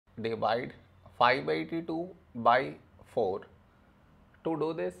divide 582 by 4. To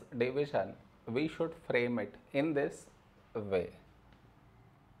do this division, we should frame it in this way.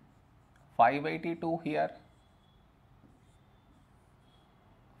 582 here,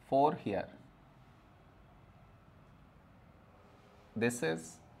 4 here. This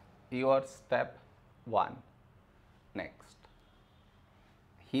is your step 1. Next,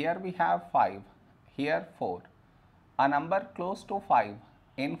 here we have 5, here 4. A number close to 5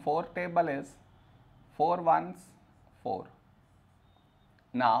 in 4 table is 4 ones 4.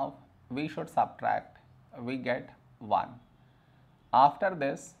 Now we should subtract, we get 1. After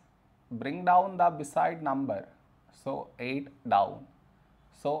this, bring down the beside number, so 8 down,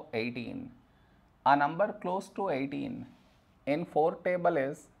 so 18. A number close to 18 in 4 table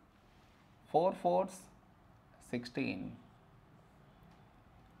is 4 fours 16.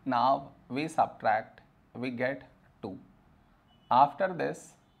 Now we subtract, we get 2. After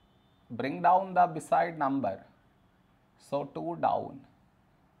this, bring down the beside number, so 2 down,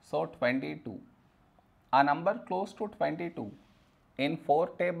 so 22. A number close to 22 in 4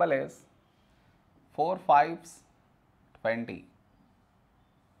 table is 4 fives 20.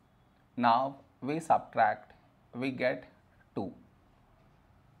 Now we subtract, we get 2.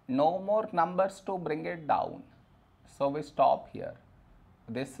 No more numbers to bring it down, so we stop here.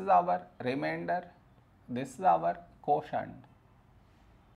 This is our remainder, this is our quotient.